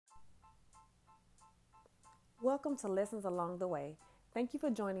Welcome to Lessons Along the Way. Thank you for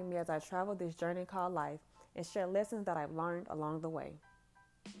joining me as I travel this journey called life and share lessons that I've learned along the way.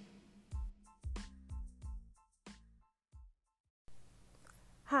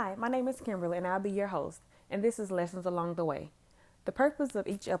 Hi, my name is Kimberly and I'll be your host, and this is Lessons Along the Way. The purpose of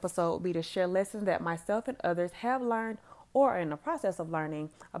each episode will be to share lessons that myself and others have learned or are in the process of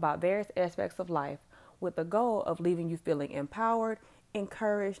learning about various aspects of life, with the goal of leaving you feeling empowered,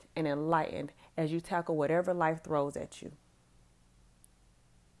 encouraged, and enlightened as you tackle whatever life throws at you.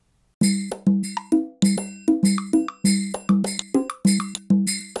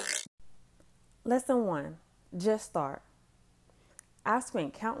 Lesson 1. Just start. I've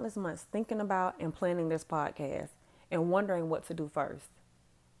spent countless months thinking about and planning this podcast and wondering what to do first.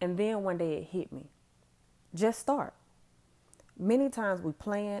 And then one day it hit me. Just start. Many times we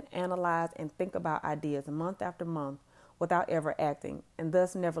plan, analyze, and think about ideas month after month without ever acting, and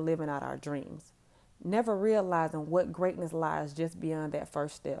thus never living out our dreams, never realizing what greatness lies just beyond that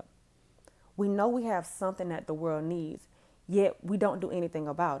first step. We know we have something that the world needs, yet we don't do anything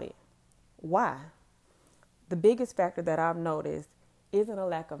about it. Why? The biggest factor that I've noticed isn't a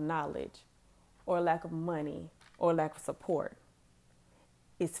lack of knowledge or a lack of money or a lack of support.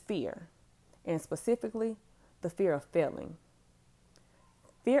 It's fear, and specifically the fear of failing.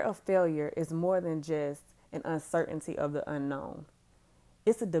 Fear of failure is more than just an uncertainty of the unknown.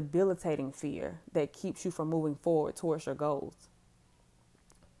 It's a debilitating fear that keeps you from moving forward towards your goals.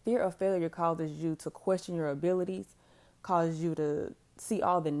 Fear of failure causes you to question your abilities, causes you to see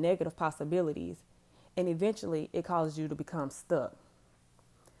all the negative possibilities, and eventually it causes you to become stuck.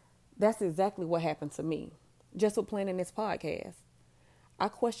 That's exactly what happened to me, just with planning this podcast. I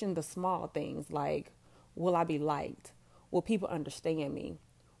questioned the small things like, will I be liked? Will people understand me?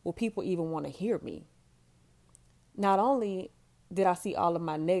 Will people even want to hear me? Not only did I see all of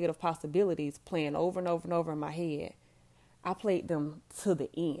my negative possibilities playing over and over and over in my head, I played them to the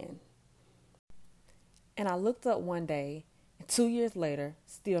end. And I looked up one day, and 2 years later,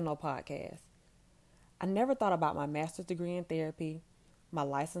 still no podcast. I never thought about my master's degree in therapy, my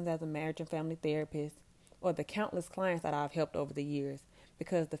license as a marriage and family therapist, or the countless clients that I've helped over the years,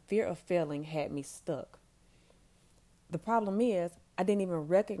 because the fear of failing had me stuck. The problem is, I didn't even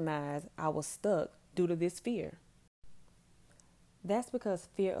recognize I was stuck due to this fear. That's because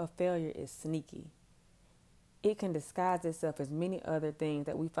fear of failure is sneaky. It can disguise itself as many other things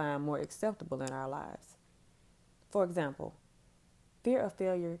that we find more acceptable in our lives. For example, fear of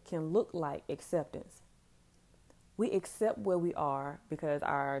failure can look like acceptance. We accept where we are because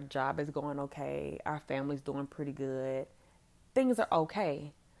our job is going okay, our family's doing pretty good, things are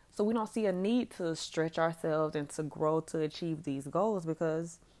okay. So we don't see a need to stretch ourselves and to grow to achieve these goals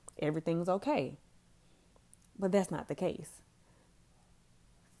because everything's okay. But that's not the case.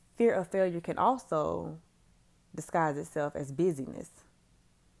 Fear of failure can also disguise itself as busyness.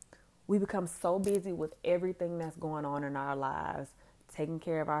 We become so busy with everything that's going on in our lives, taking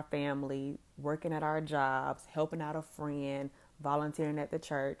care of our family, working at our jobs, helping out a friend, volunteering at the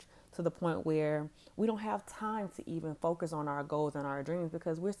church, to the point where we don't have time to even focus on our goals and our dreams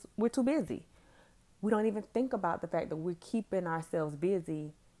because we're too busy. We don't even think about the fact that we're keeping ourselves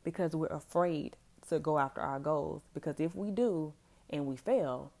busy because we're afraid to go after our goals. Because if we do and we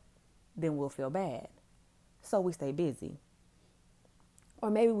fail, then we'll feel bad. So we stay busy. Or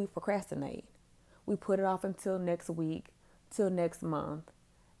maybe we procrastinate. We put it off until next week, till next month,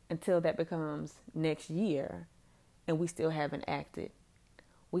 until that becomes next year, and we still haven't acted.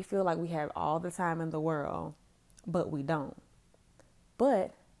 We feel like we have all the time in the world, but we don't.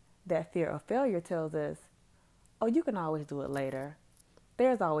 But that fear of failure tells us, oh, you can always do it later.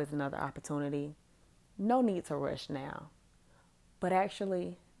 There's always another opportunity. No need to rush now. But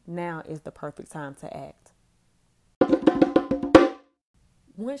actually, now is the perfect time to act.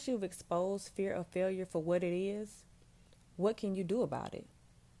 Once you've exposed fear of failure for what it is, what can you do about it?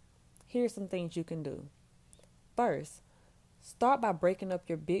 Here's some things you can do. First, start by breaking up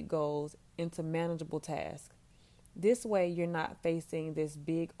your big goals into manageable tasks. This way, you're not facing this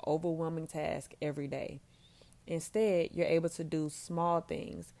big, overwhelming task every day. Instead, you're able to do small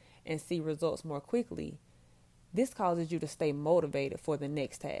things and see results more quickly. This causes you to stay motivated for the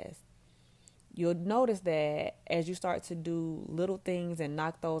next task. You'll notice that as you start to do little things and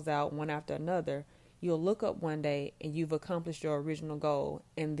knock those out one after another, you'll look up one day and you've accomplished your original goal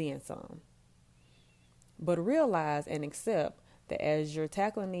and then some. But realize and accept that as you're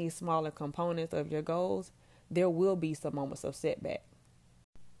tackling these smaller components of your goals, there will be some moments of setback.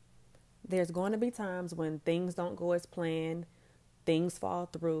 There's going to be times when things don't go as planned, things fall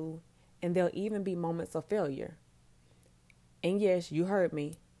through, and there'll even be moments of failure. And yes, you heard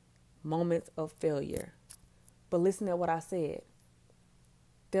me, moments of failure. But listen to what I said.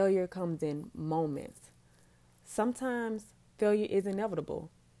 Failure comes in moments. Sometimes failure is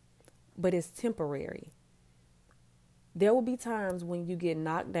inevitable, but it's temporary. There will be times when you get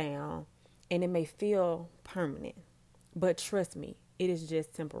knocked down and it may feel permanent, but trust me, it is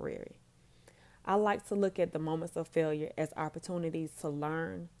just temporary. I like to look at the moments of failure as opportunities to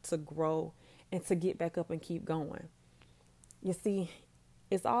learn, to grow, and to get back up and keep going. You see,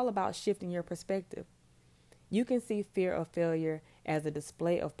 it's all about shifting your perspective. You can see fear of failure as a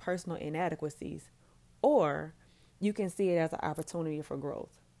display of personal inadequacies, or you can see it as an opportunity for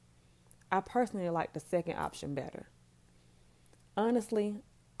growth. I personally like the second option better. Honestly,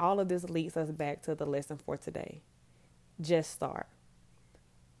 all of this leads us back to the lesson for today. Just start.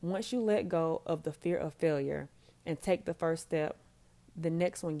 Once you let go of the fear of failure and take the first step, the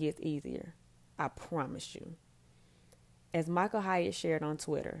next one gets easier. I promise you. As Michael Hyatt shared on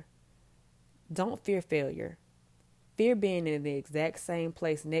Twitter, don't fear failure. Fear being in the exact same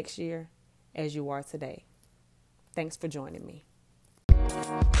place next year as you are today. Thanks for joining me.